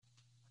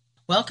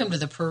Welcome to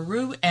the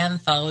Peru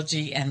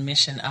Anthology and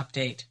Mission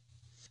Update.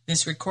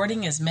 This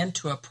recording is meant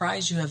to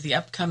apprise you of the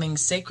upcoming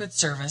sacred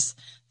service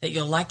that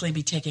you'll likely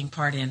be taking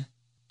part in,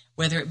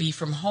 whether it be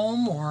from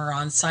home or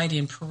on site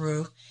in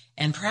Peru,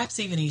 and perhaps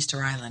even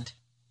Easter Island.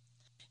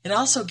 It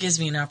also gives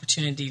me an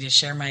opportunity to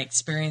share my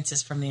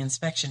experiences from the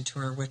inspection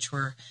tour, which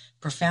were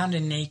profound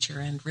in nature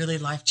and really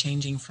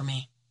life-changing for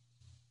me.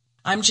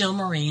 I'm Jill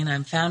Marie, and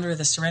I'm founder of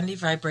the Serenity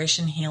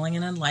Vibration Healing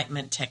and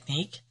Enlightenment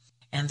Technique,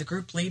 and the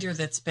group leader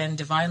that's been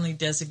divinely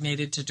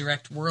designated to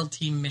direct World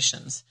Team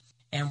missions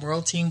and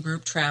World Team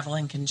group travel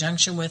in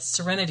conjunction with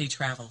Serenity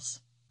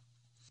Travels.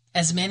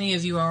 As many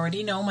of you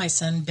already know, my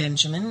son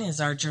Benjamin is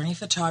our journey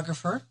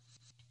photographer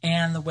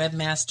and the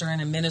webmaster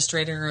and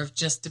administrator of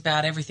just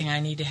about everything I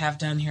need to have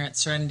done here at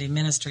Serenity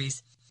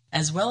Ministries,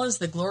 as well as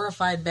the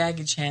glorified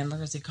baggage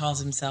handler, as he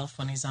calls himself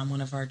when he's on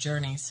one of our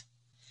journeys.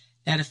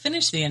 Now, to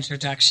finish the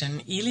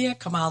introduction, Elia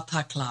Kamal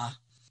Takla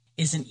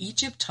is an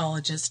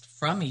Egyptologist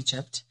from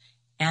Egypt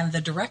and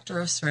the director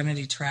of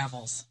Serenity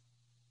Travels.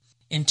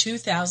 In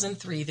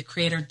 2003, the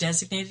Creator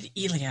designated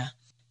Elia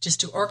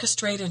just to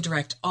orchestrate and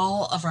direct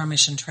all of our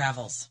mission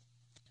travels.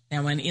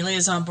 Now, when Elia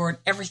is on board,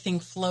 everything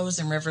flows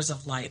in rivers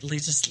of light,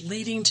 just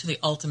leading to the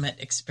ultimate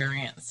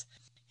experience.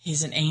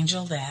 He's an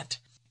angel that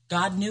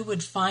God knew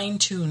would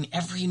fine-tune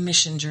every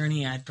mission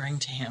journey I'd bring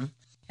to him.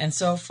 And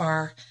so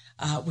far,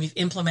 we've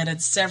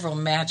implemented several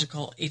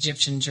magical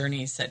Egyptian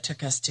journeys that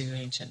took us to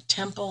ancient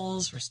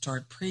temples,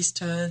 restored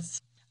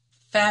priesthoods,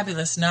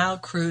 fabulous Nile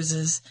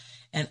cruises,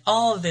 and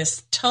all of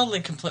this totally,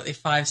 completely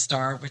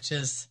 5-star, which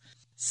is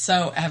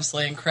so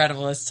absolutely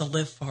incredible as to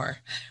live for.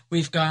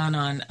 We've gone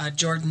on a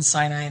Jordan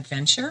Sinai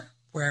adventure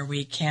where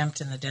we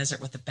camped in the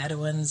desert with the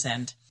Bedouins,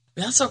 and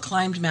we also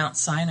climbed Mount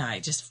Sinai,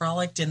 just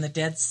frolicked in the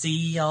Dead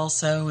Sea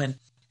also, and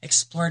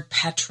explored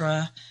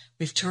Petra.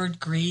 We've toured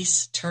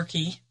Greece,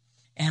 Turkey,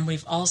 and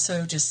we've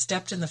also just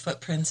stepped in the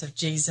footprints of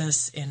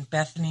Jesus in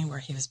Bethany where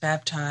he was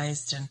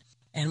baptized, and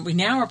we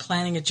now are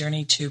planning a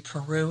journey to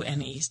Peru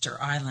and Easter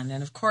Island,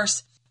 and of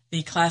course,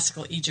 the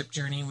classical Egypt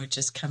journey, which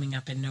is coming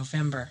up in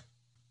November.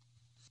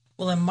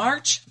 Well, in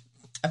March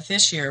of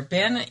this year,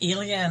 Ben,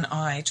 Elia, and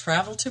I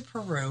traveled to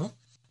Peru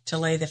to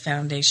lay the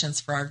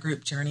foundations for our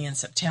group journey in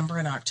September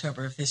and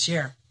October of this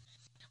year.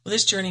 Well,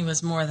 this journey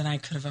was more than I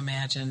could have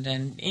imagined,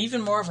 and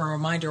even more of a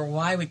reminder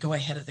why we go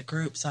ahead of the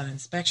groups on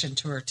inspection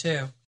tour,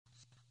 too.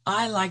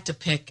 I like to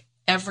pick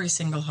every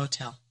single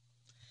hotel.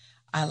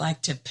 I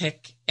like to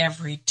pick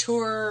every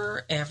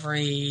tour,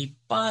 every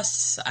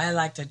bus. I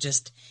like to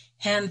just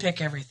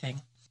handpick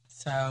everything.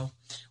 So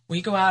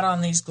we go out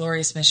on these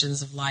glorious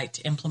missions of light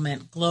to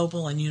implement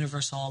global and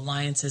universal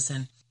alliances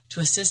and to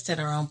assist in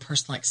our own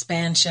personal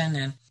expansion.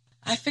 And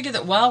I figure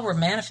that while we're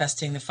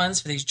manifesting the funds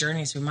for these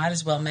journeys, we might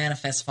as well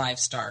manifest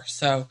 5-star.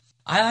 So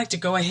I like to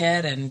go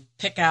ahead and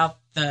pick out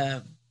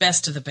the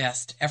best of the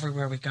best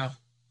everywhere we go.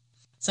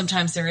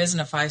 Sometimes there isn't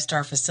a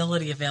 5-star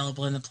facility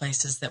available in the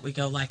places that we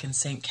go, like in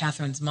St.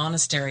 Catherine's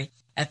Monastery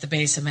at the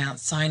base of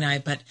Mount Sinai,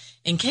 but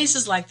in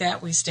cases like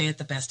that, we stay at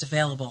the best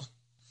available.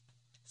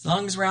 As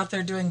long as we're out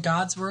there doing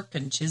God's work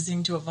and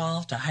choosing to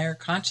evolve to higher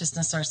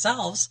consciousness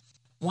ourselves,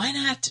 why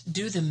not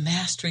do the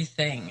mastery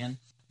thing and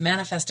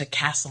manifest a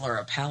castle or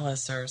a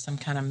palace or some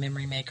kind of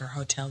memory maker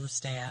hotel to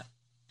stay at?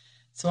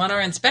 So on our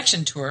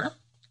inspection tour,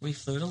 we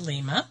flew to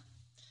Lima,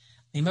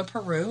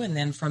 Peru, and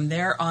then from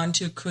there on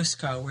to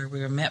Cusco, where we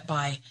were met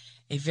by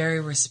a very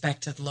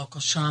respected local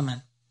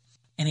shaman.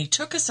 And he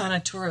took us on a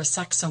tour of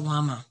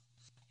Sacsayhuama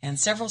and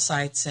several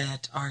sites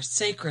that are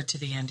sacred to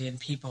the Andean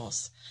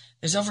peoples.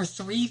 There's over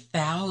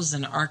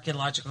 3,000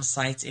 archaeological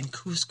sites in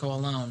Cusco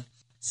alone.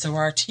 So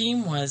our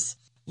team was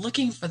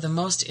looking for the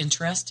most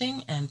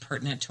interesting and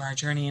pertinent to our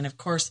journey. And of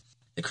course,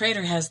 the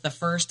Creator has the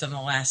first and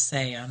the last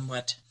say on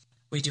what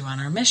we do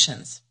on our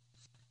missions.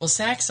 Well,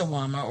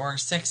 Sacsayhuama, or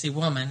Sexy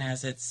Woman,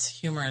 as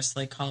it's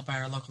humorously called by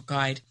our local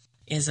guide,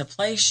 is a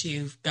place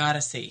you've got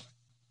to see.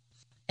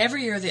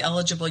 Every year, the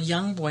eligible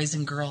young boys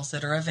and girls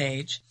that are of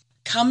age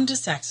come to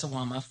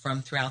Sacsayhuama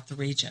from throughout the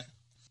region.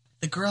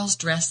 The girls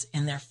dress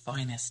in their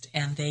finest,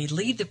 and they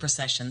lead the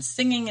procession,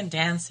 singing and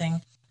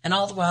dancing, and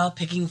all the while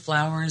picking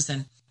flowers,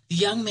 and the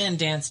young men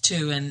dance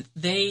too, and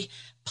they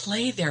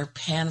play their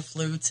pan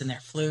flutes and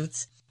their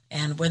flutes,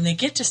 and when they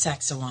get to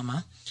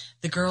Sacsayhuama,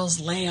 the girls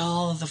lay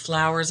all of the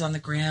flowers on the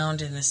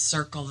ground in this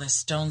circle, this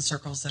stone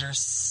circles that are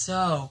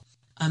so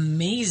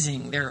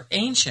amazing. They're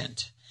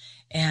ancient.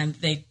 And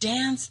they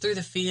dance through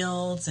the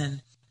fields,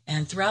 and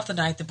throughout the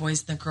night, the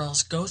boys and the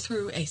girls go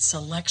through a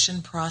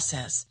selection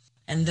process.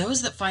 And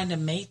those that find a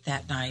mate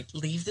that night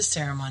leave the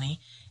ceremony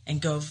and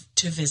go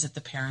to visit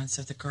the parents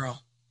of the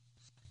girl.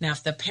 Now,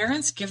 if the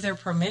parents give their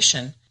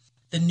permission,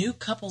 the new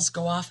couples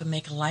go off and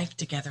make life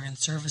together in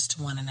service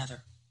to one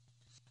another.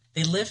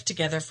 They live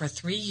together for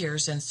 3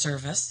 years in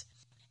service,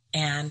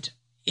 and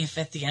if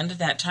at the end of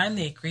that time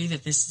they agree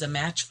that this is a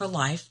match for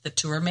life, the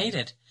two are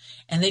mated.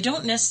 And they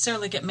don't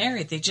necessarily get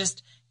married, they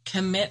just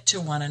commit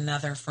to one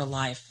another for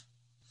life.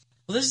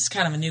 Well, this is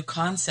kind of a new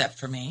concept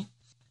for me,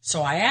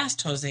 so I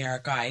asked Jose, our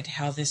guide,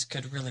 how this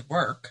could really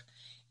work,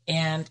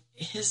 and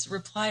his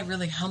reply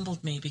really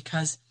humbled me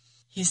because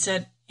He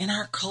said, in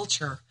our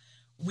culture,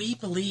 we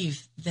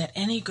believe that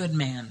any good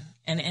man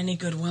and any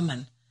good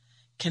woman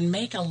can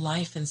make a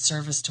life in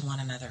service to one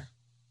another.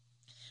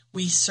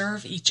 We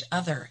serve each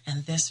other,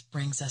 and this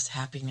brings us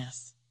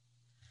happiness.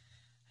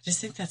 I just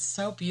think that's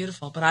so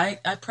beautiful. But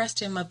I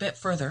pressed him a bit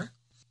further,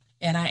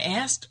 and I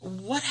asked,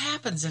 what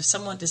happens if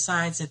someone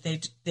decides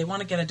that they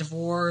want to get a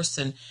divorce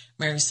and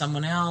marry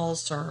someone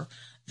else, or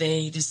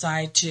they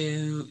decide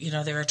to,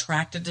 they're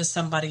attracted to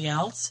somebody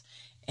else?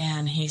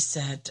 And he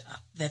said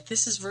that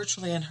this is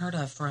virtually unheard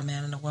of for a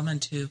man and a woman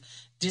to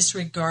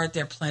disregard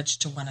their pledge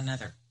to one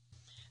another.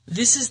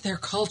 This is their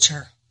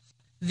culture.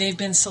 They've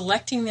been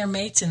selecting their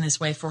mates in this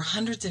way for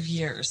hundreds of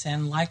years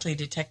and likely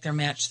detect their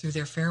match through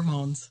their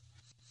pheromones.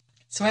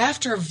 So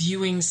after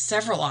viewing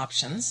several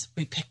options,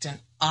 we picked an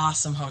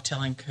awesome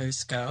hotel in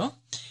Cusco.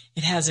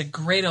 It has a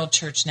great old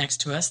church next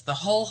to us. The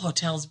whole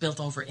hotel is built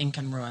over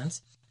Incan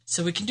ruins.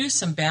 So we can do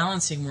some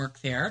balancing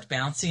work there to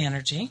balance the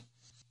energy.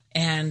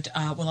 And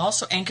we'll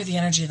also anchor the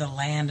energy of the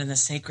land and the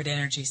sacred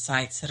energy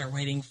sites that are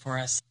waiting for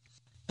us.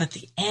 But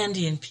the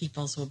Andean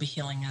peoples will be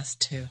healing us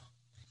too.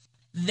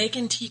 They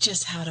can teach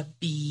us how to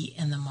be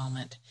in the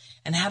moment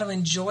and how to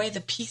enjoy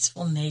the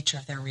peaceful nature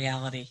of their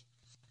reality.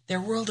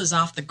 Their world is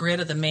off the grid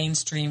of the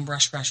mainstream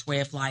rush way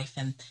of life,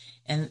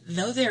 and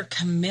though they're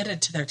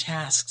committed to their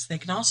tasks, they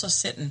can also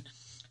sit and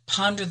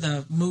ponder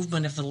the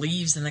movement of the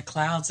leaves and the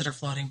clouds that are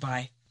floating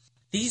by.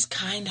 These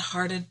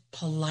kind-hearted,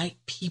 polite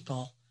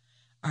people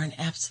are an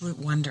absolute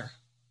wonder.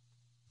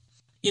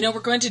 We're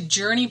going to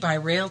journey by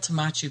rail to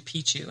Machu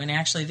Picchu, and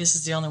actually this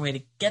is the only way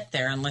to get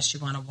there unless you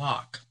want to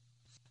walk.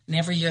 And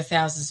every year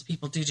thousands of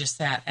people do just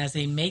that as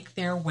they make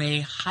their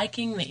way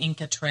hiking the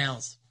Inca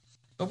trails.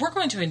 But we're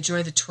going to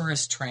enjoy the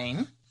tourist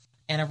train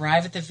and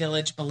arrive at the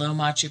village below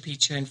Machu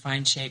Picchu in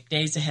fine shape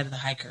days ahead of the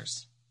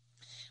hikers.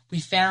 We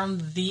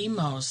found the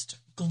most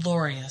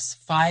glorious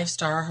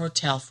 5-star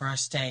hotel for our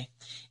stay.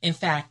 In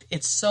fact,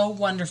 it's so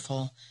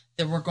wonderful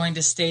that we're going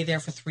to stay there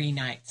for 3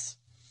 nights.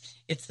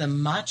 It's the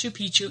Machu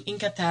Picchu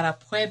Incatara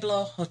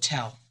Pueblo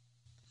Hotel.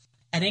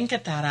 At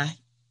Incatara,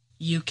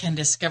 you can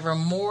discover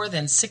more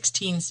than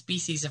 16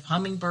 species of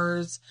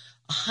hummingbirds,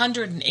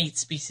 108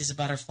 species of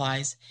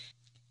butterflies,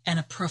 and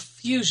a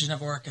profusion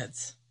of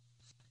orchids.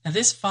 Now,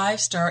 this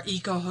 5-star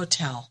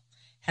eco-hotel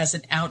has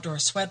an outdoor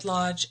sweat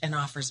lodge and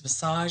offers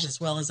massage as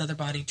well as other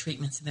body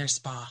treatments in their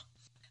spa.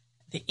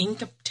 The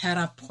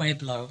Incatara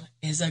Pueblo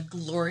is a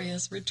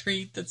glorious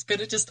retreat that's going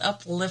to just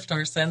uplift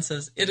our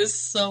senses. It is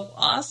so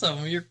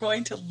awesome. You're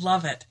going to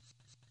love it.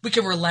 We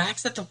can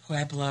relax at the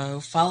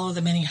Pueblo, follow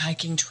the many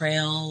hiking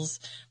trails,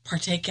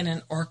 partake in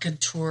an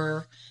orchid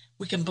tour.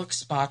 We can book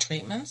spa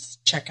treatments,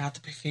 check out the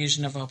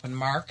profusion of open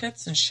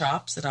markets and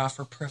shops that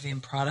offer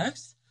Peruvian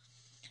products,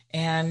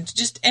 and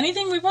just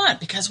anything we want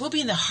because we'll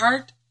be in the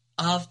heart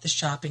of the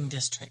shopping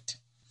district.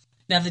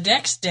 Now, the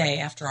next day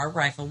after our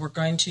arrival, we're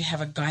going to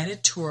have a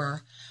guided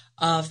tour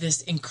of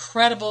this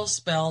incredible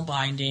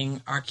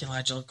spellbinding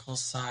archaeological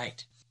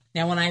site.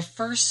 Now, when I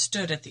first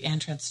stood at the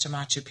entrance to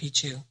Machu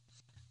Picchu,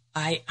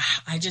 I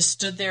just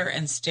stood there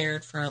and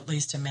stared for at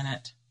least a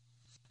minute.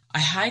 I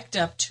hiked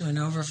up to an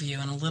overview,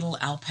 and a little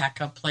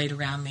alpaca played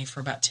around me for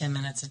about 10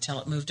 minutes until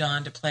it moved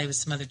on to play with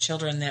some other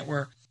children that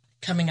were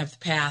coming up the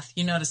path.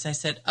 You notice I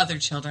said other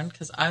children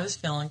because I was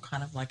feeling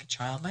kind of like a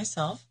child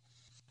myself.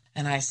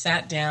 And I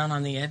sat down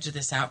on the edge of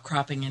this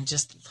outcropping and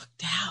just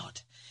looked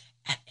out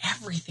at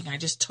everything. I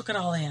just took it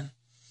all in.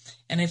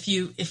 And if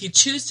you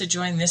choose to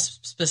join this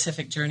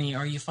specific journey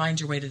or you find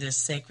your way to this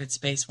sacred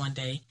space one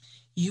day,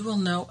 you will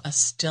know a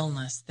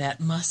stillness that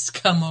must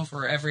come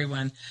over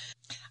everyone.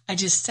 I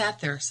just sat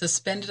there,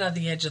 suspended on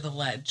the edge of the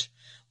ledge,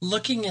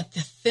 looking at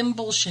the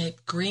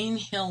thimble-shaped green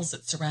hills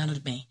that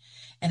surrounded me,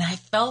 and I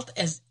felt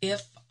as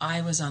if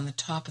I was on the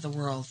top of the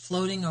world,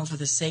 floating over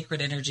the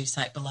sacred energy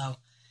site below.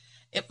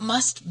 It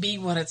must be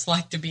what it's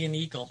like to be an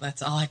eagle.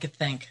 That's all I could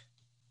think.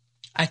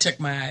 I took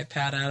my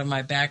iPad out of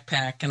my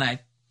backpack, and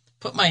I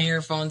put my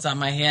earphones on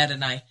my head,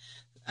 and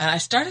I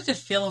started to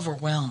feel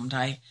overwhelmed.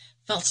 I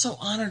felt so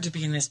honored to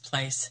be in this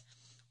place.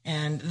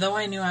 And though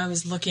I knew I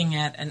was looking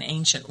at an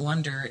ancient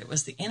wonder, it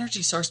was the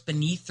energy source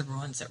beneath the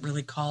ruins that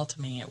really called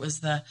to me. It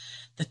was the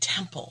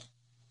temple.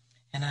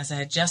 And as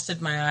I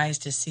adjusted my eyes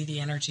to see the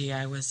energy,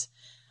 I was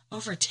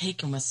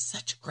overtaken with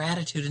such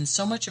gratitude and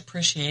so much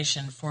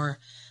appreciation for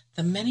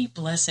the many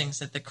blessings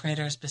that the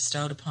Creator has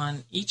bestowed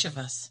upon each of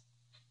us.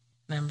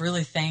 And I'm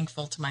really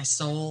thankful to my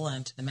soul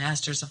and to the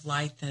Masters of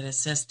Light that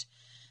assist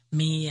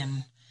me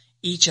and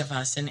each of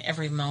us in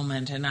every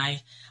moment. And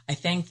I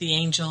thank the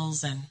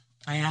angels, and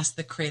I asked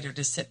the Creator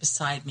to sit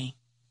beside me.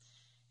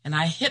 And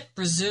I hit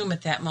resume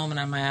at that moment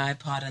on my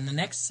iPod, and the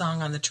next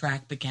song on the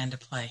track began to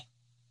play.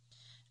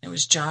 It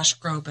was Josh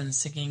Groban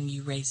singing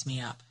You Raise Me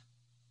Up.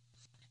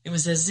 It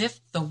was as if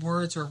the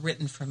words were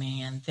written for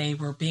me, and they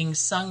were being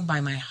sung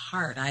by my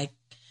heart. I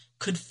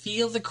could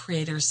feel the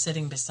Creator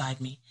sitting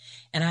beside me.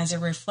 And as I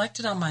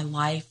reflected on my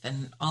life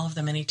and all of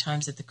the many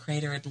times that the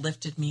Creator had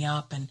lifted me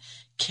up and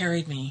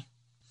carried me,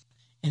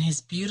 in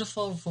his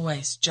beautiful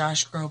voice,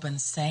 Josh Groban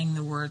sang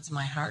the words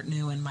my heart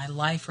knew and my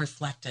life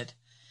reflected.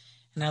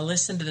 And I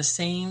listened to the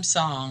same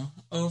song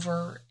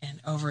over and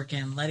over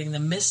again, letting the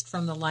mist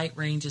from the light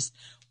rain just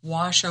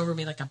wash over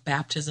me like a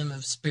baptism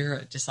of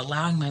spirit, just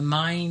allowing my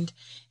mind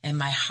and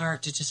my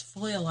heart to just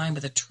fully align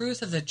with the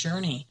truth of the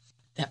journey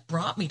that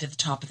brought me to the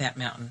top of that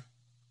mountain.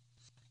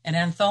 An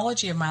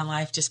anthology of my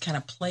life just kind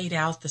of played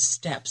out the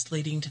steps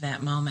leading to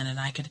that moment, and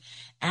I could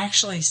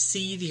actually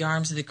see the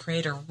arms of the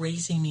Creator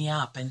raising me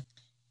up and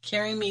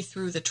carrying me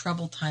through the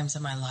troubled times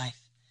of my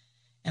life,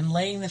 and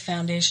laying the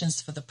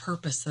foundations for the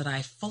purpose that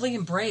I fully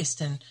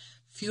embraced and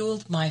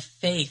fueled my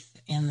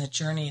faith in the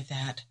journey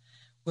that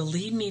will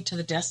lead me to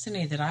the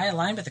destiny that I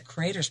align with the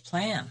Creator's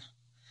plan.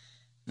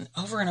 And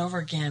over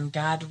again,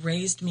 God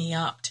raised me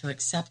up to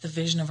accept the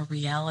vision of a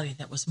reality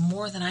that was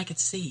more than I could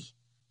see.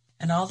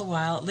 And all the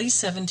while, at least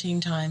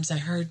 17 times, I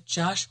heard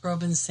Josh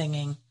Groban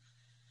singing,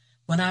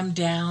 "When I'm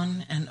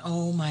down and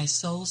oh, my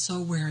soul so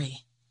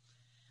weary,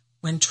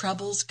 when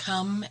troubles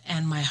come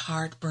and my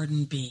heart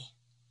burdened be,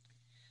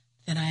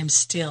 then I am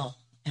still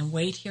and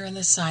wait here in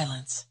the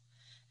silence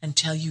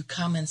until you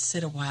come and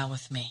sit a while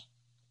with me.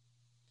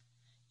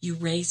 You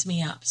raise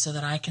me up so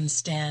that I can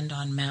stand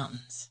on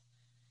mountains,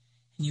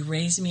 and you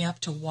raise me up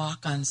to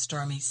walk on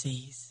stormy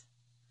seas.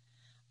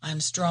 I'm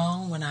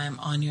strong when I'm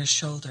on your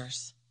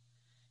shoulders.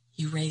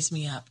 You raise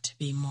me up to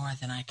be more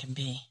than I can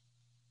be."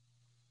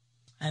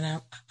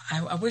 And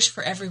I wish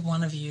for every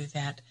one of you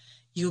that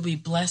you'll be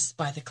blessed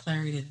by the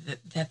clarity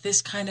that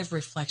this kind of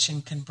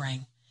reflection can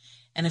bring.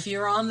 And if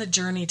you're on the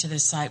journey to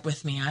this site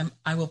with me,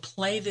 I will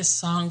play this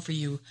song for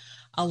you,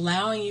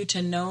 allowing you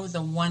to know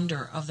the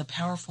wonder of the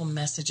powerful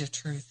message of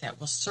truth that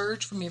will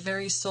surge from your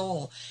very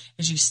soul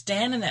as you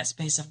stand in that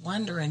space of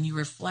wonder and you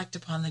reflect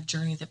upon the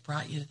journey that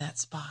brought you to that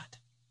spot.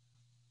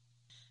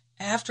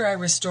 After I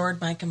restored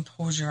my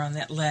composure on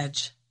that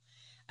ledge,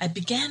 I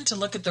began to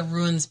look at the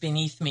ruins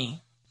beneath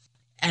me,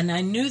 and I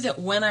knew that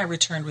when I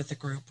returned with the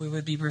group, we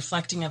would be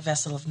reflecting a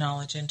vessel of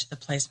knowledge into the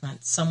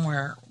placement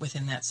somewhere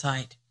within that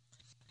site.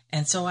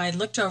 And so I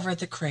looked over at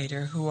the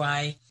Creator, who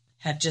I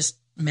had just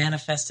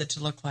manifested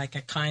to look like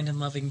a kind and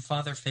loving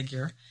father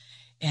figure,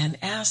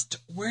 and asked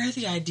where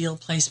the ideal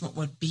placement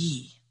would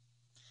be.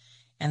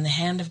 And the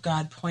hand of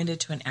God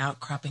pointed to an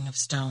outcropping of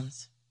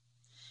stones.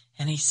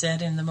 And he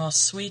said in the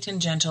most sweet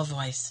and gentle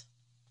voice,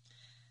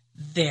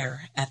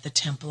 "There at the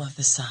temple of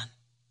the sun."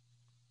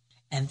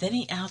 And then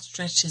he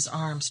outstretched his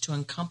arms to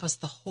encompass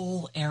the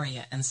whole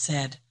area and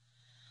said,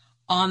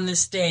 "On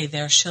this day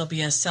there shall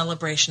be a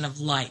celebration of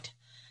light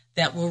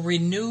that will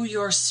renew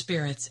your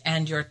spirits,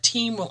 and your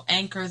team will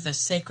anchor the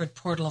sacred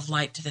portal of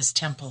light to this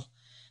temple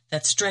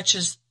that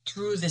stretches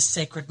through this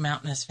sacred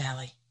mountainous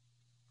valley."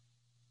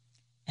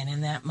 And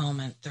in that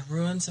moment, the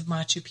ruins of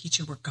Machu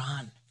Picchu were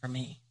gone for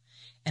me,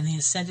 and the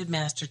Ascended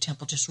Master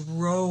Temple just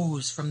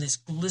rose from this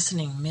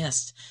glistening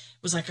mist.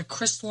 It was like a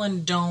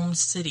crystalline domed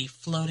city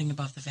floating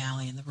above the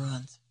valley in the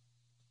ruins.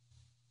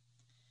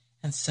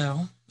 And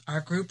so,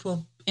 our group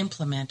will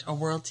implement a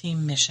World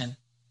Team mission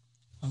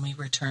when we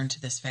return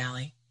to this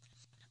valley,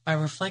 by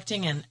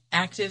reflecting an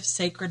active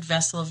sacred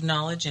vessel of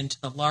knowledge into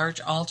the large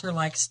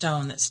altar-like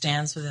stone that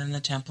stands within the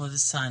Temple of the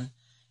Sun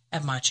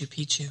at Machu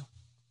Picchu.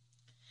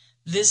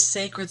 This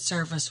sacred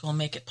service will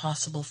make it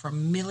possible for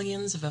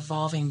millions of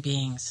evolving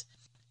beings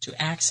to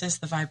access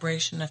the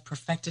vibration of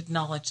perfected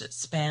knowledge that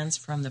spans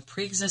from the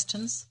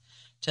pre-existence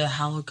to the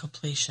hallowed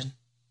completion.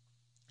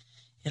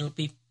 It'll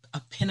be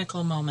a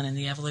pinnacle moment in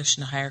the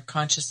evolution of higher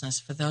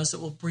consciousness for those that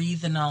will breathe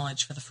the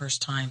knowledge for the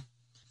first time,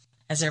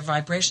 as their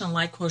vibrational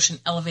light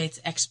quotient elevates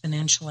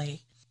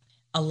exponentially,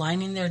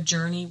 aligning their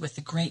journey with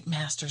the great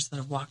masters that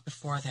have walked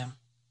before them.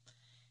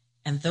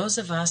 And those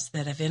of us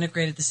that have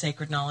integrated the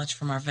sacred knowledge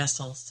from our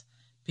vessels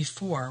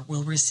before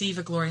will receive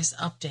a glorious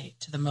update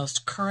to the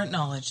most current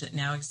knowledge that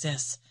now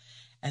exists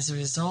as a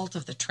result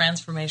of the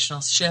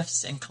transformational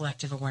shifts in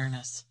collective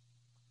awareness.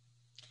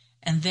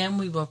 And then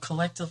we will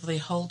collectively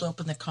hold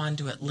open the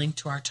conduit linked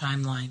to our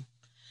timeline,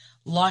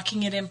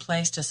 locking it in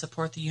place to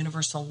support the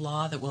universal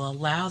law that will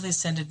allow the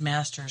Ascended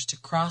Masters to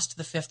cross to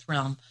the fifth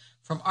realm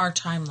from our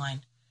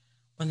timeline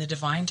when the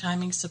divine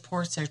timing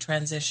supports their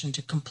transition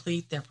to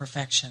complete their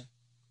perfection.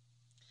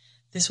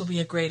 This will be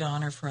a great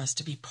honor for us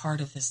to be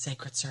part of this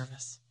sacred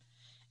service,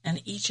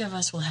 and each of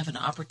us will have an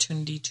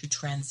opportunity to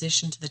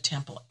transition to the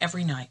temple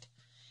every night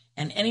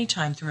and any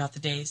time throughout the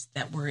days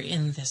that we're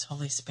in this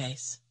holy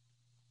space.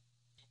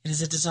 It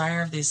is a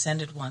desire of the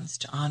Ascended Ones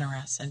to honor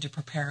us and to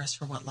prepare us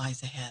for what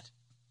lies ahead.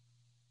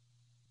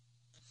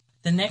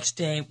 The next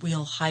day,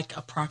 we'll hike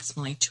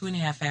approximately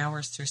 2.5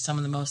 hours through some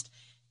of the most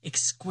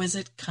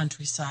exquisite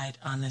countryside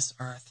on this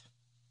earth.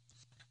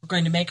 We're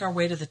going to make our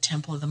way to the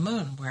Temple of the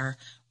Moon, where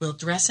we'll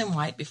dress in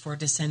white before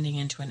descending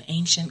into an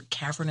ancient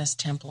cavernous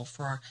temple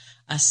for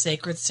a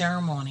sacred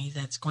ceremony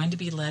that's going to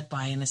be led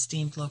by an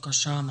esteemed local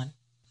shaman.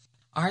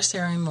 Our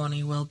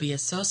ceremony will be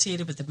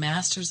associated with the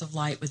Masters of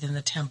Light within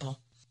the temple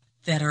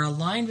that are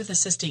aligned with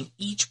assisting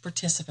each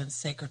participant's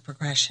sacred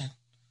progression.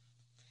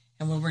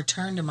 And we'll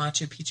return to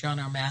Machu Picchu on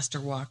our master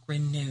walk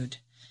renewed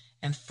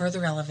and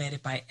further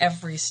elevated by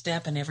every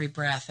step and every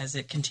breath as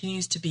it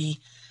continues to be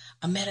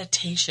a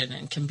meditation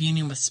and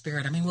communion with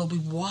Spirit. I mean, we'll be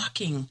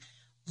walking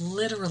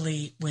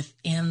literally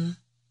within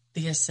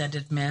the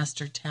Ascended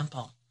Master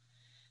Temple.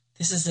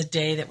 This is a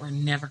day that we're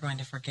never going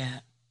to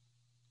forget.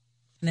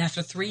 And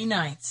after 3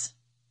 nights,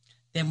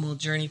 then we'll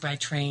journey by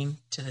train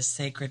to the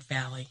Sacred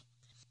Valley,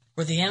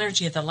 where the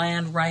energy of the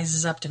land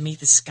rises up to meet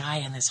the sky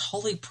in this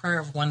holy prayer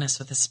of oneness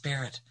with the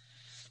Spirit.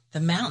 The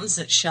mountains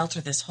that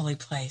shelter this holy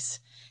place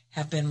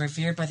have been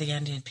revered by the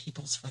Indian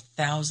peoples for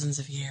thousands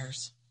of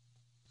years.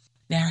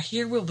 Now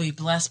here we'll be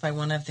blessed by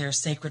one of their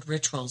sacred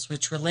rituals,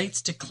 which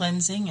relates to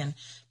cleansing and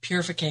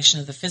purification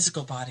of the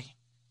physical body.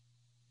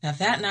 Now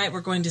that night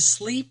we're going to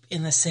sleep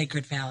in the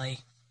Sacred Valley,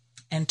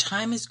 and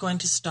time is going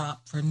to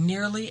stop for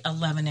nearly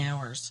 11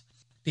 hours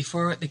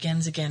before it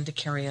begins again to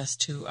carry us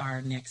to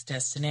our next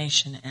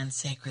destination and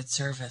sacred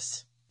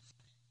service.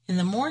 In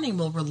the morning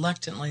we'll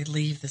reluctantly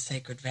leave the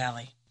Sacred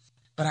Valley,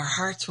 but our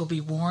hearts will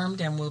be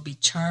warmed and will be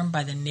charmed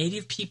by the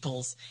native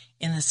peoples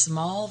in the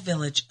small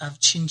village of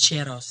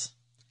Chincheros.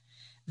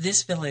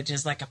 This village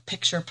is like a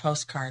picture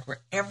postcard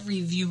where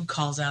every view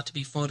calls out to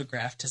be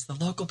photographed as the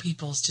local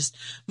peoples just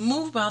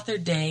move about their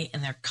day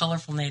in their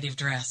colorful native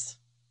dress.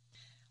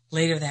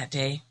 Later that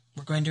day,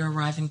 we're going to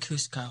arrive in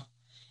Cusco,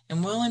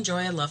 and we'll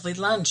enjoy a lovely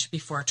lunch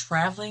before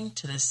traveling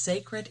to the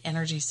sacred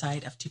energy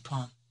site of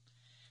Tipon,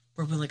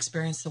 where we'll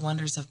experience the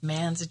wonders of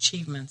man's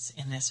achievements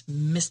in this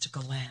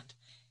mystical land.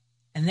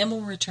 And then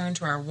we'll return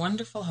to our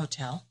wonderful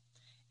hotel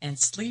and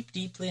sleep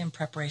deeply in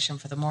preparation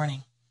for the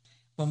morning,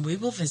 when we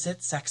will visit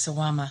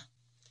Sacsayhuama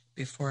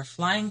before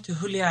flying to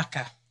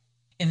Juliaca.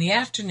 In the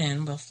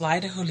afternoon, we'll fly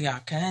to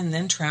Juliaca and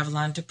then travel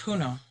on to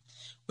Puno,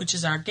 which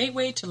is our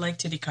gateway to Lake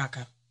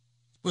Titicaca.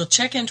 We'll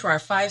check into our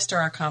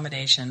 5-star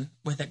accommodation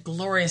with a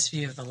glorious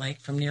view of the lake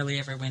from nearly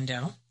every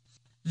window.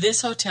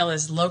 This hotel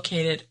is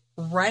located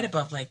right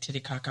above Lake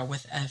Titicaca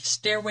with a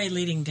stairway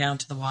leading down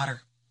to the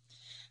water.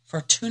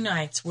 For 2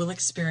 nights, we'll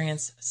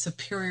experience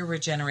superior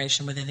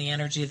regeneration within the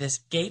energy of this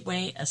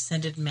Gateway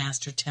Ascended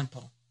Master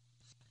Temple.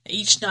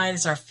 Each night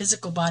as our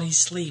physical bodies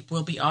sleep,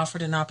 we'll be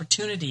offered an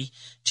opportunity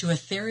to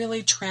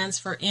ethereally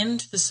transfer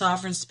into the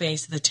sovereign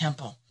space of the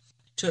temple,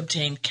 to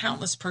obtain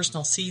countless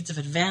personal seeds of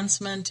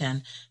advancement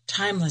and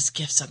timeless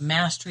gifts of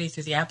mastery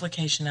through the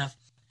application of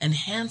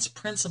enhanced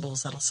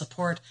principles that will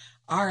support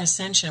our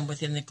ascension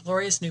within the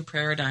glorious new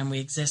paradigm we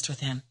exist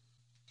within.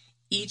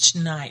 Each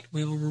night,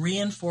 we will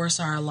reinforce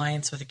our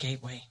alliance with the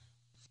Gateway.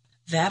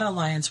 That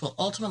alliance will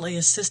ultimately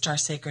assist our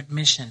sacred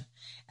mission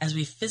as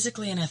we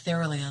physically and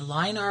ethereally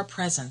align our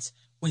presence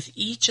with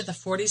each of the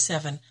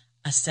 47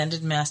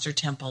 Ascended Master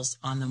Temples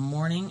on the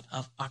morning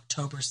of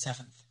October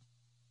 7th.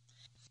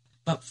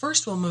 But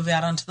first we'll move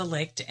out onto the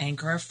lake to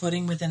anchor our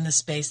footing within the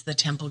space of the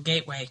temple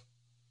gateway.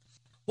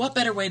 What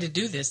better way to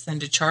do this than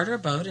to charter a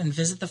boat and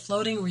visit the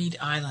floating reed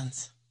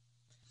islands?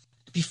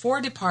 Before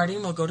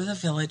departing, we'll go to the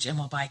village and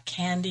we'll buy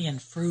candy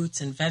and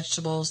fruits and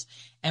vegetables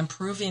and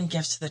Peruvian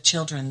gifts to the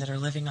children that are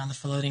living on the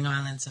floating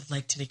islands of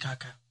Lake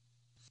Titicaca.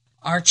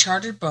 Our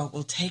chartered boat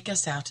will take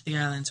us out to the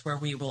islands where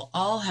we will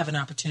all have an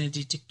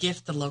opportunity to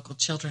gift the local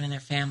children and their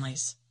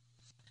families.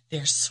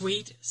 They're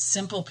sweet,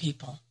 simple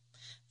people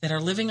that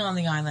are living on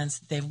the islands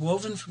that they've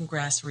woven from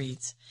grass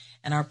reeds,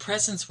 and our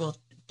presence will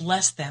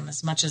bless them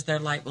as much as their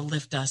light will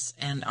lift us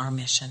and our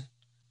mission.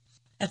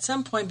 At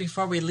some point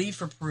before we leave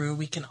for Peru,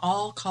 we can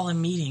all call a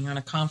meeting on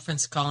a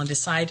conference call and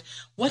decide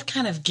what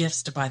kind of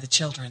gifts to buy the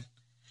children.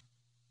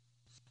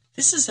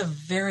 This is a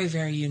very,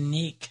 very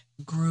unique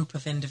group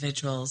of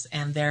individuals,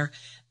 and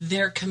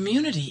their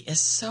community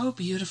is so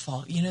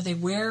beautiful. You know, they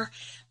wear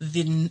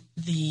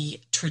the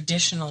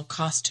traditional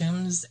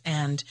costumes,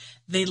 and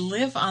they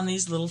live on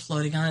these little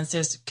floating islands.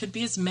 There could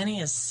be as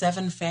many as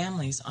 7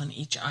 families on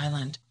each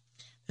island.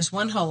 There's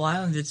one whole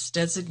island that's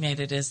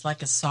designated as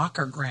like a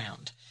soccer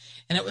ground,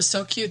 and it was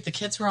so cute. The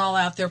kids were all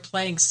out there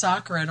playing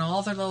soccer, and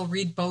all their little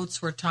reed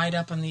boats were tied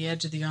up on the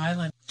edge of the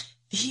island.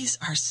 These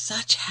are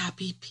such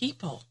happy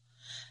people.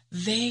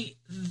 They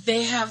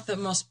have the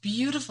most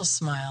beautiful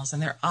smiles,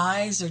 and their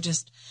eyes are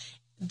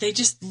they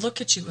just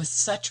look at you with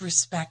such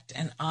respect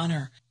and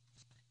honor.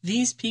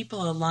 These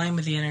people align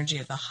with the energy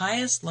of the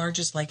highest,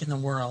 largest lake in the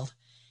world,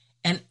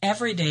 and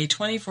every day,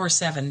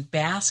 24/7,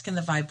 bask in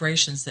the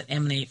vibrations that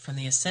emanate from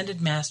the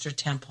Ascended Master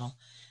Temple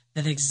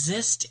that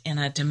exist in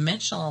a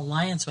dimensional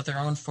alliance with their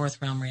own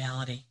fourth realm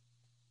reality.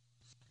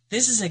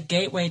 This is a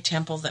gateway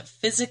temple that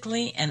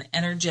physically and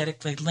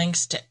energetically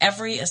links to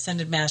every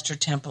Ascended Master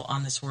Temple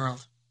on this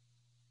world.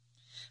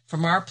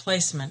 From our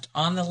placement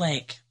on the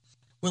lake,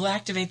 we'll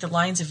activate the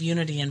lines of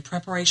unity in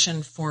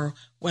preparation for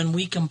when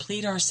we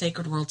complete our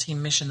Sacred World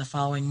Team mission the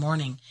following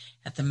morning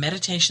at the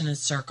meditation and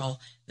circle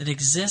that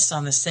exists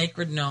on the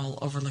sacred knoll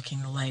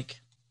overlooking the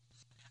lake.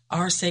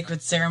 Our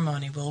sacred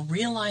ceremony will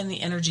realign the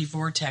energy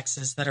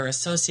vortexes that are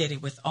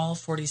associated with all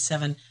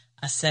 47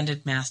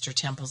 Ascended Master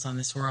Temples on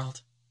this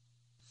world.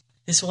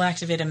 This will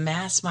activate a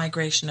mass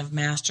migration of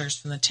masters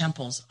from the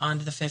temples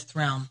onto the 5th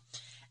realm,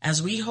 as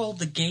we hold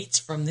the gates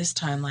from this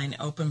timeline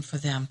open for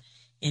them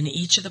in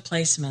each of the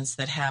placements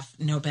that have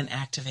been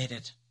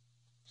activated.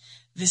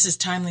 This is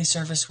timely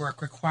service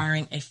work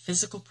requiring a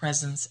physical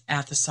presence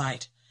at the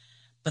site,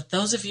 but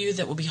those of you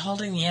that will be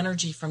holding the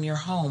energy from your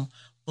home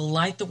will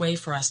light the way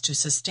for us to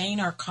sustain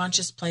our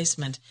conscious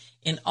placement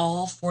in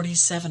all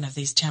 47 of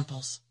these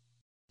temples.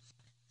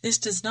 This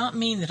does not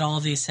mean that all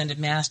of the Ascended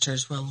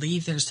Masters will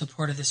leave their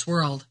support of this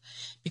world,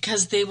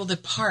 because they will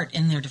depart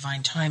in their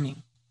divine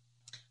timing.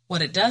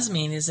 What it does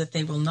mean is that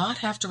they will not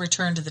have to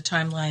return to the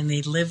timeline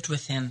they lived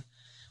within,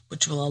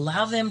 which will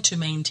allow them to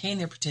maintain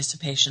their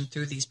participation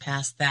through these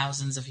past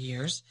thousands of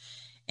years,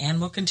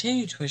 and will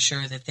continue to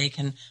assure that they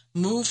can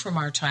move from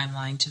our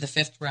timeline to the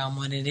fifth realm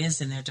when it is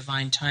in their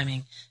divine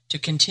timing to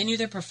continue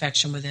their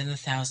perfection within the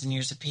 1,000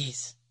 years of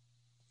peace.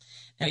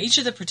 Now, each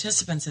of the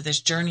participants of this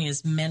journey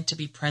is meant to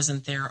be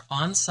present there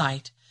on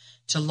site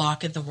to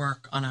lock in the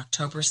work on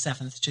October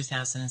 7th,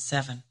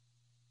 2007.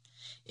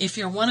 If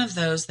you're one of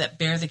those that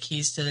bear the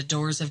keys to the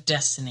doors of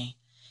destiny,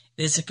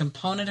 it is a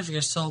component of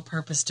your soul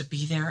purpose to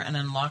be there and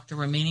unlock the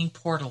remaining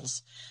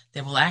portals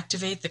that will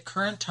activate the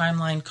current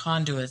timeline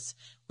conduits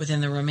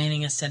within the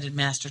remaining Ascended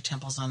Master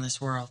temples on this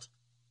world.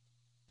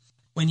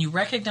 When you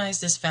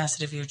recognize this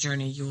facet of your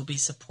journey, you will be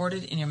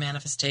supported in your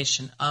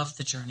manifestation of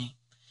the journey,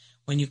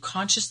 when you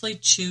consciously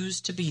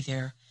choose to be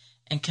there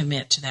and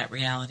commit to that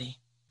reality.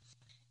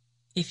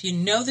 If you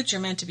know that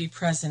you're meant to be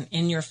present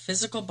in your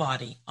physical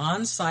body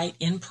on site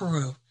in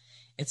Peru,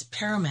 it's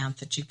paramount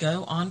that you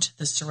go onto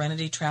the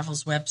Serenity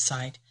Travels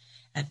website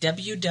at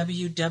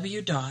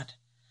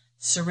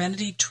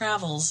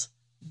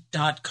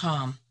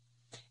www.serenitytravels.com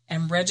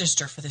and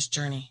register for this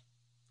journey.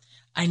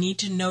 I need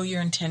to know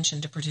your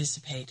intention to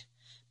participate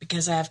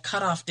because I have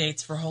cutoff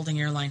dates for holding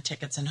airline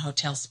tickets and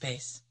hotel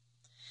space.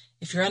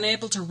 If you're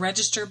unable to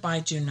register by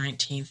June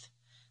 19th,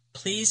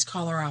 please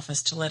call our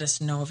office to let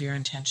us know of your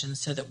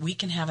intentions so that we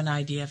can have an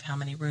idea of how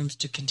many rooms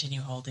to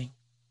continue holding.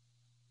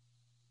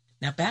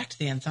 Now back to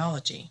the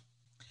anthology.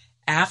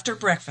 After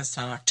breakfast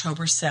on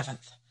October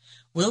 7th,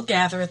 we'll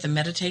gather at the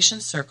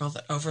meditation circle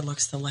that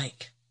overlooks the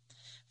lake.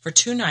 For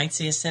 2 nights,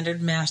 the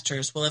Ascended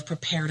Masters will have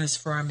prepared us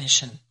for our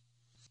mission.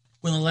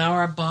 We'll allow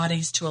our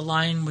bodies to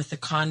align with the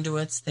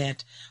conduits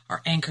that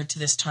are anchored to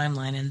this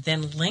timeline and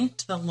then link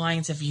to the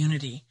lines of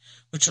unity,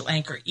 which will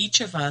anchor each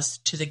of us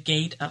to the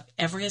gate of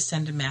every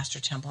Ascended Master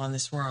temple on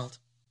this world.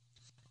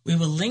 We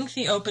will link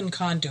the open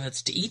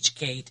conduits to each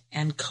gate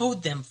and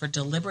code them for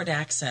deliberate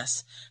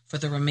access for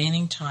the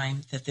remaining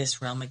time that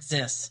this realm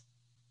exists.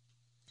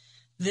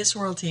 This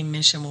World Team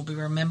mission will be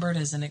remembered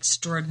as an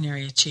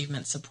extraordinary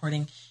achievement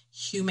supporting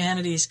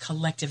humanity's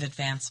collective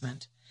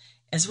advancement,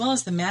 as well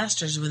as the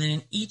Masters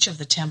within each of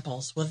the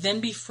temples will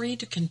then be free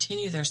to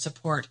continue their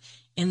support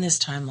in this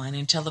timeline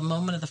until the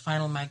moment of the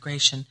final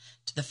migration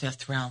to the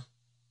fifth realm.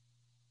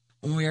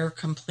 When we are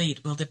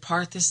complete, we'll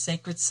depart this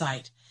sacred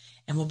site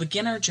and we'll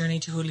begin our journey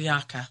to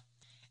Juliaca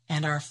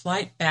and our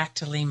flight back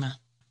to Lima.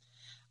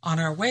 On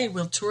our way,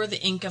 we'll tour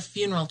the Inca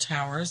funeral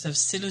towers of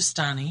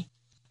Silustani,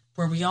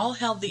 where we all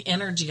held the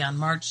energy on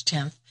March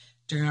 10th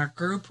during our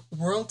group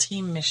World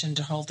Team mission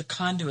to hold the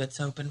conduits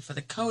open for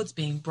the codes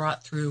being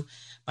brought through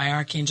by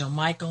Archangel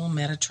Michael,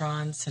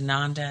 Metatron,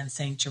 Sananda, and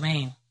Saint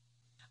Germain.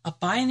 A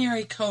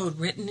binary code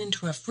written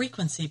into a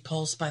frequency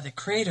pulse by the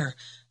Creator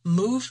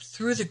moved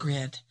through the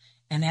grid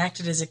and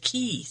acted as a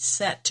key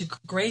set to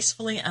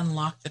gracefully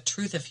unlock the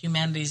truth of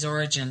humanity's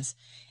origins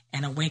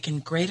and awaken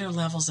greater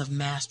levels of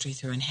mastery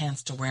through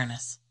enhanced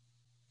awareness.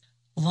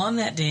 Well, on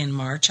that day in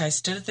March, I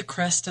stood at the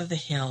crest of the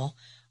hill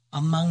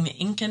among the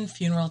Incan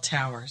funeral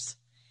towers,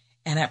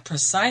 and at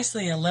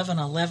precisely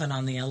 11:11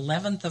 on the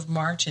 11th of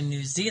March in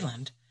New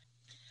Zealand,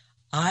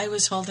 I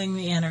was holding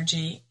the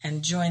energy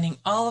and joining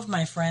all of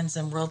my friends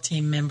and World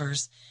Team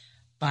members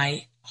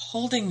by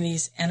holding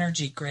these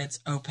energy grids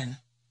open.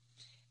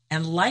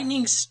 And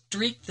lightning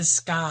streaked the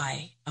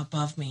sky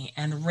above me,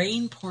 and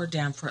rain poured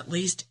down for at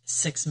least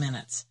 6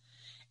 minutes,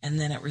 and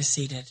then it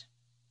receded.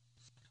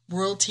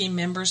 World Team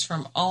members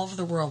from all over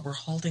the world were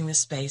holding the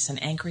space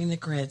and anchoring the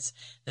grids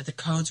that the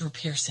codes were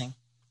piercing,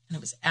 and it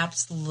was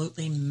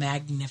absolutely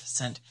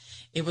magnificent.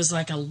 It was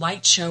like a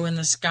light show in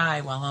the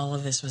sky while all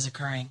of this was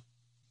occurring.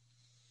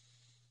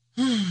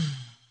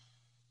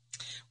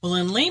 Well,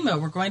 in Lima,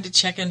 we're going to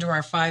check into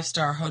our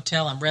 5-star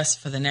hotel and rest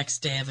for the next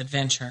day of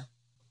adventure.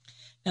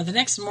 Now, the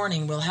next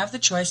morning, we'll have the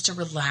choice to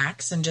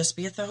relax and just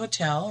be at the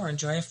hotel or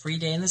enjoy a free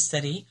day in the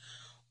city,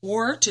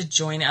 or to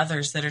join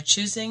others that are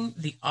choosing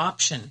the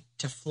option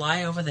to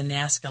fly over the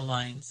Nazca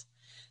lines.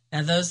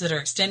 Now, those that are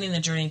extending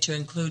the journey to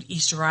include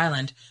Easter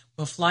Island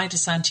will fly to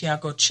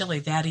Santiago, Chile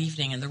that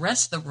evening, and the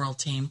rest of the World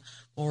Team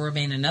will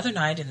remain another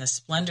night in the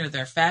splendor of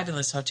their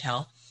fabulous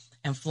hotel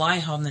and fly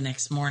home the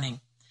next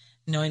morning,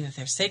 knowing that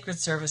their sacred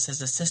service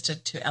has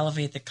assisted to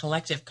elevate the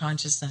collective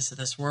consciousness of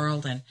this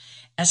world and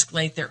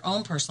escalate their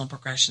own personal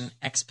progression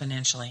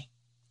exponentially.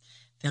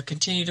 They'll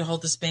continue to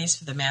hold the space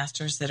for the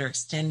Masters that are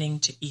extending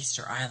to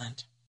Easter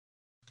Island.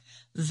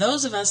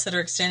 Those of us that are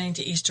extending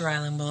to Easter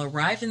Island will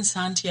arrive in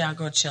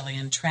Santiago, Chile,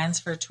 and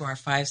transfer to our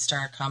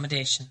 5-star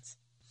accommodations.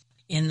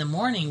 In the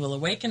morning, we'll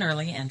awaken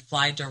early and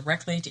fly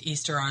directly to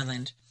Easter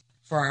Island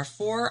for our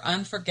 4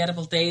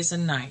 unforgettable days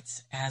and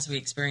nights as we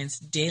experience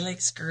daily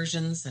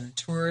excursions and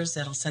tours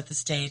that'll set the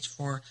stage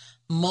for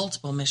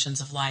multiple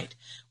missions of light,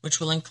 which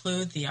will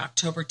include the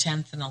October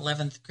 10th and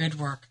 11th grid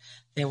work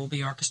They will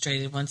be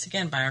orchestrated once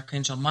again by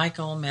Archangel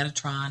Michael,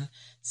 Metatron,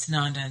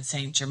 Sananda, and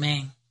Saint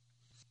Germain.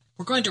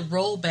 We're going to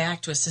roll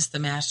back to assist the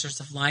Masters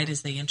of Light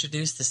as they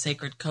introduce the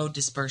Sacred Code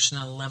dispersion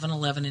at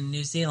 11:11 in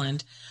New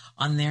Zealand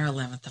on their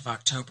 11th of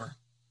October.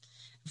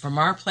 From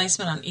our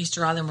placement on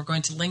Easter Island, we're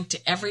going to link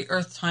to every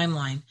Earth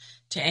timeline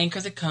to anchor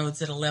the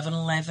codes at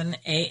 11:11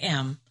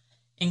 a.m.,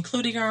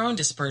 including our own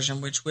dispersion,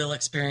 which we'll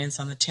experience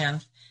on the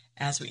 10th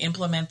as we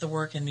implement the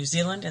work in New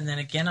Zealand, and then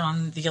again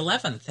on the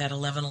 11th at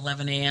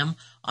 11:11 a.m.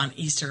 on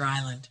Easter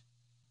Island.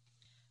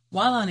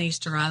 While on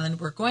Easter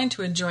Island, we're going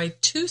to enjoy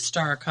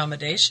 2-star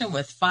accommodation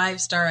with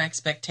 5-star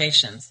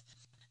expectations.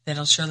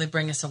 That'll surely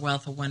bring us a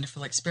wealth of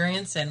wonderful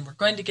experience, and we're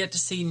going to get to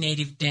see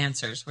native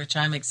dancers, which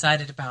I'm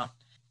excited about.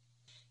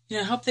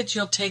 I hope that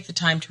you'll take the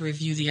time to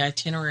review the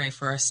itinerary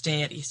for our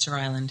stay at Easter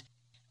Island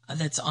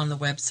that's on the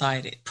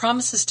website. It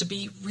promises to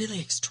be really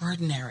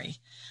extraordinary.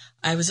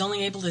 I was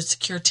only able to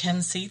secure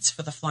 10 seats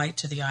for the flight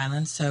to the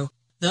island, so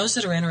those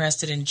that are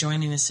interested in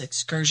joining this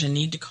excursion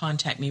need to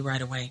contact me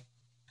right away.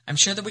 I'm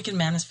sure that we can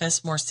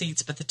manifest more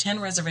seats, but the 10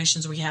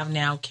 reservations we have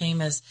now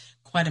came as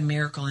quite a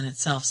miracle in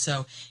itself,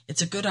 so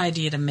it's a good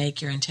idea to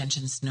make your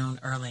intentions known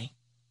early.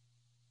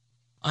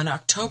 On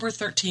October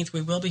 13th,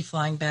 we will be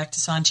flying back to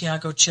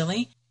Santiago,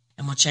 Chile,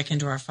 and we'll check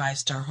into our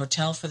 5-star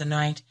hotel for the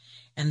night,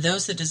 and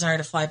those that desire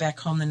to fly back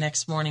home the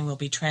next morning will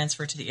be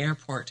transferred to the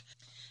airport.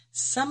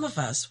 Some of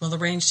us will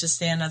arrange to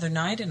stay another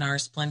night in our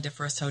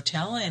splendiferous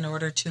hotel in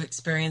order to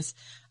experience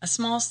a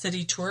small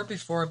city tour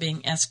before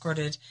being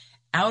escorted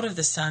out of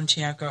the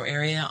Santiago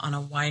area on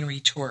a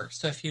winery tour.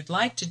 So if you'd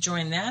like to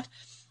join that,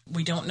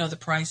 we don't know the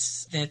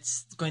price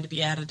that's going to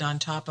be added on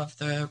top of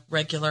the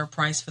regular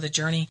price for the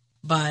journey,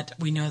 but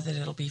we know that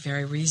it'll be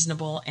very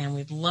reasonable, and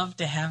we'd love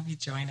to have you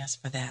join us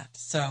for that.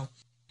 So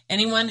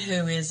anyone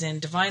who is in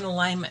divine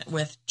alignment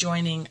with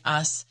joining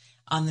us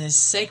on this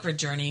sacred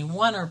journey,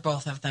 one or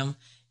both of them,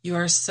 you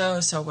are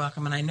so, so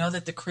welcome. And I know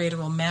that the Creator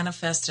will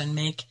manifest and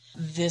make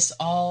this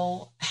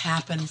all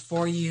happen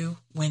for you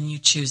when you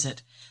choose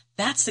it.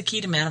 That's the key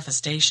to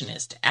manifestation,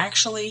 is to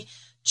actually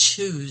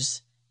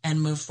choose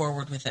and move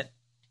forward with it.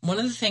 One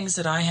of the things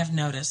that I have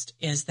noticed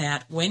is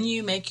that when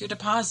you make your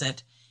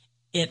deposit,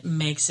 it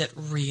makes it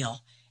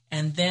real.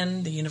 And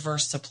then the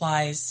universe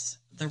supplies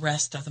the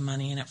rest of the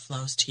money and it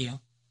flows to you.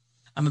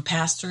 I'm a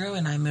pass-through,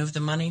 and I move the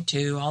money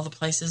to all the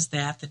places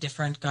that the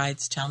different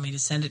guides tell me to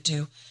send it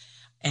to.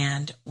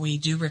 And we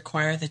do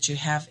require that you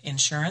have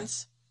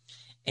insurance.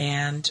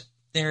 And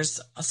there's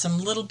some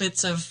little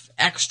bits of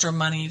extra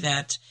money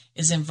that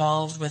is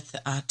involved with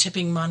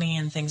tipping money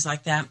and things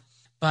like that.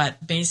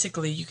 But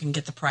basically, you can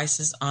get the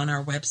prices on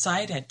our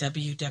website at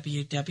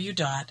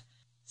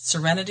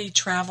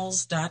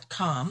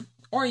www.serenitytravels.com,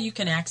 or you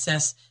can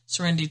access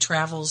Serenity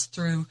Travels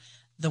through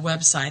the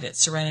website at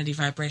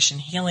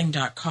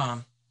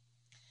serenityvibrationhealing.com.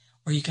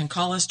 Or you can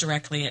call us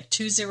directly at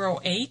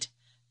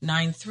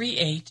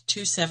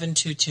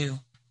 208-938-2722.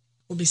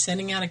 We'll be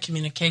sending out a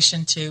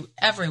communication to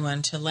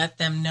everyone to let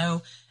them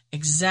know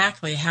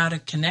exactly how to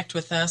connect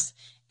with us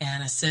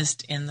and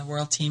assist in the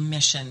World Team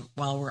mission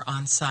while we're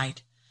on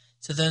site.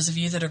 So those of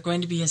you that are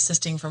going to be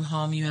assisting from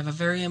home, you have a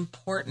very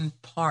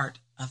important part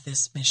of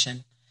this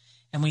mission.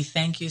 And we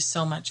thank you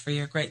so much for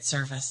your great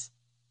service.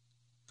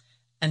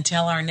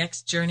 Until our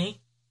next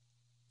journey,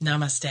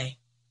 namaste.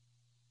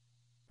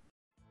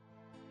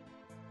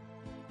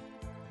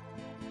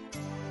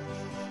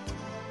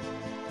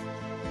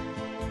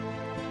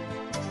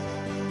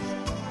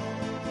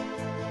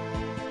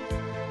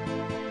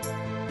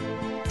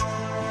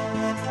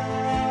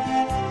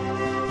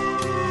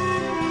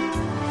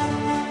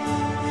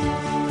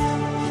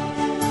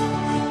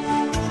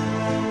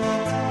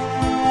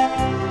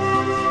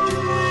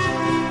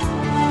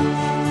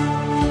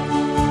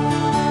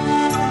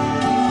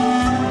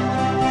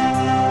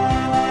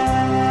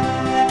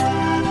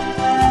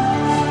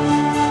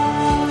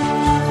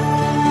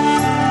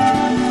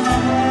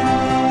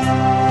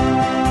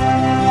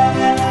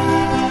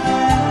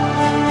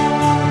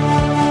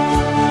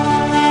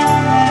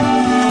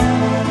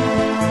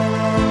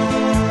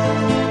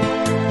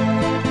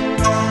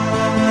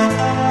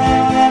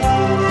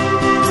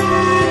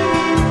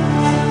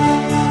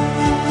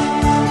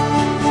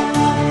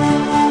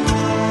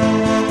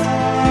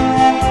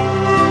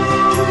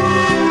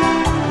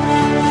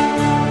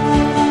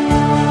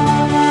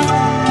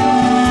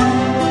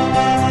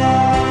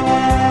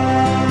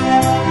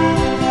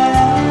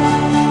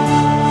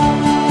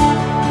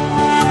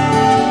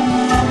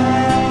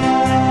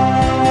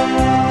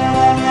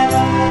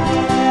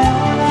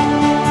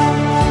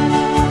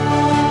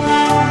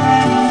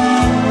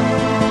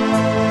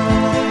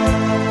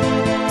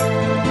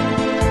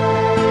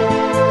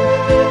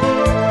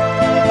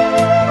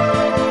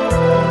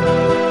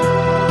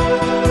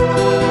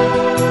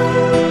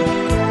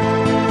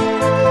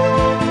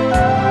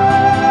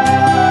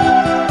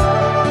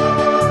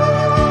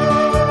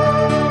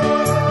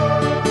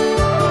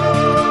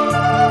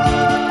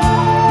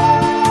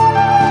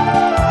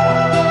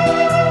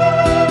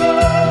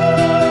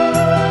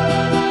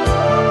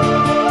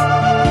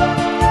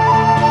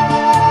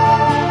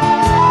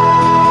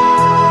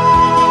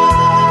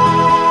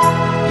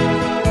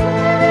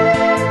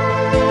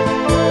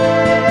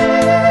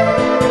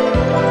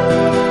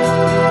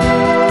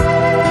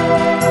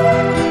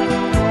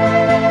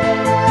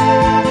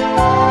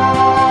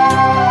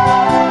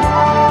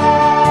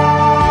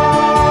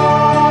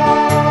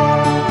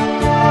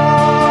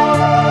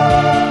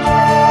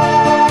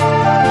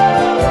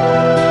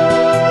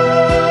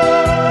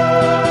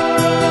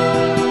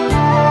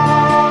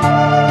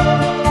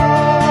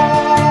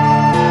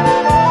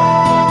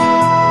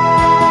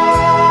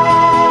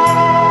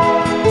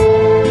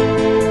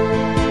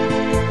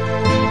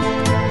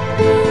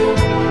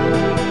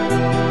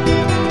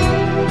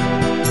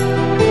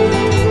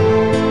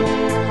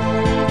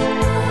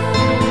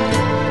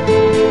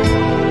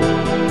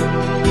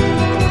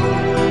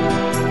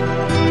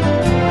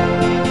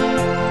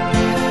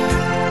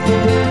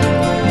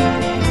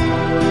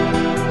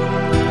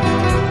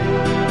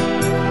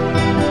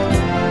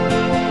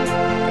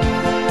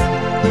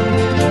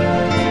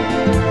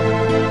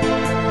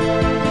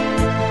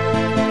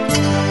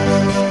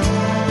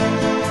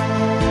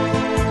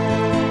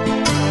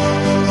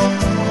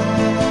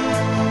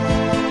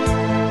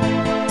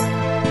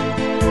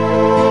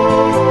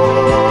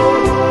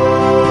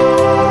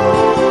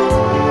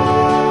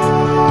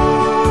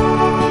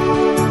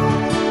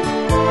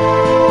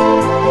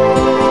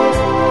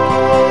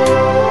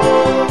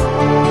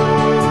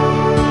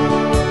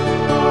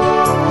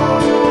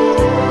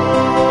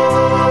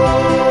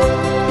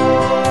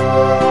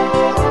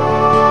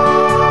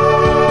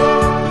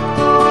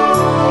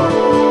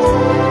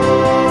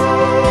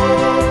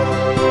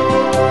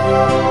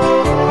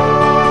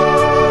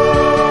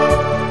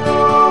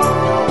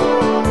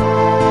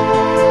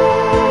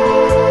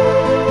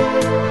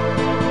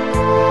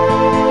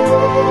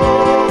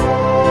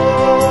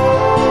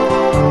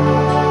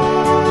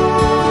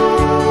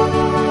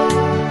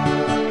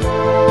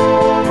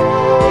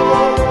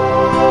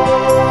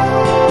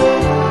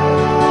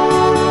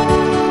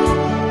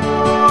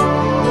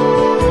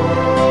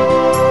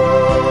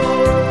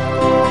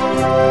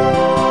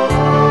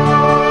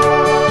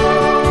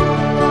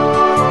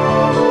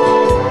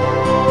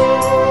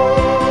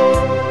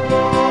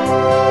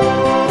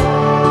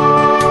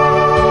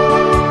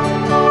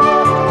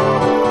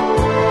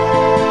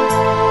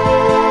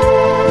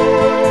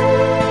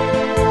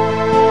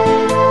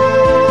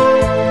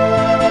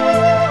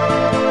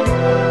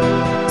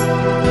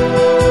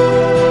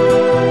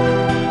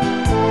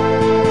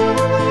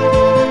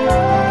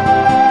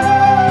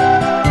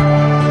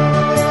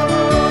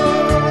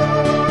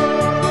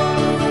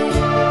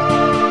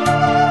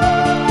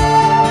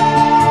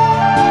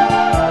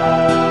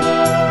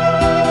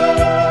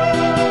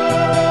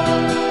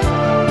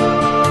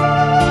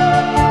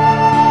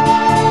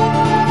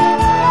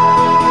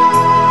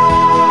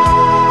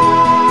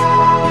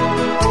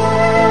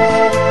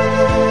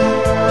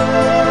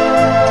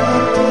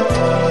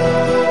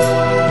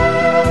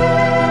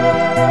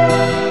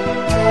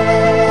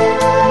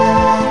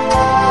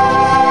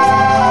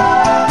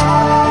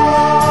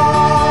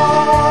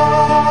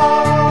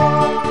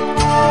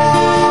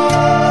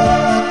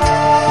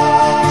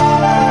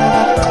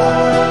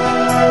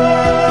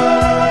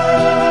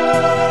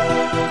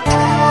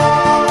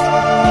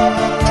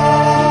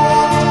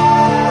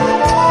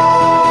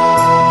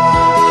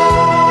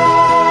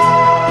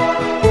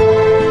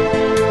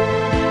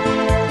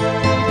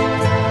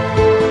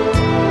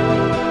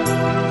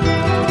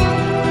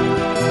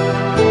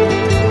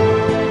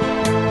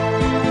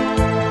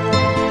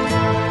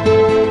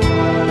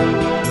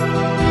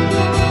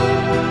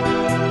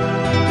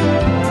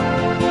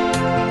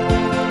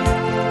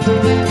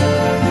 Bye.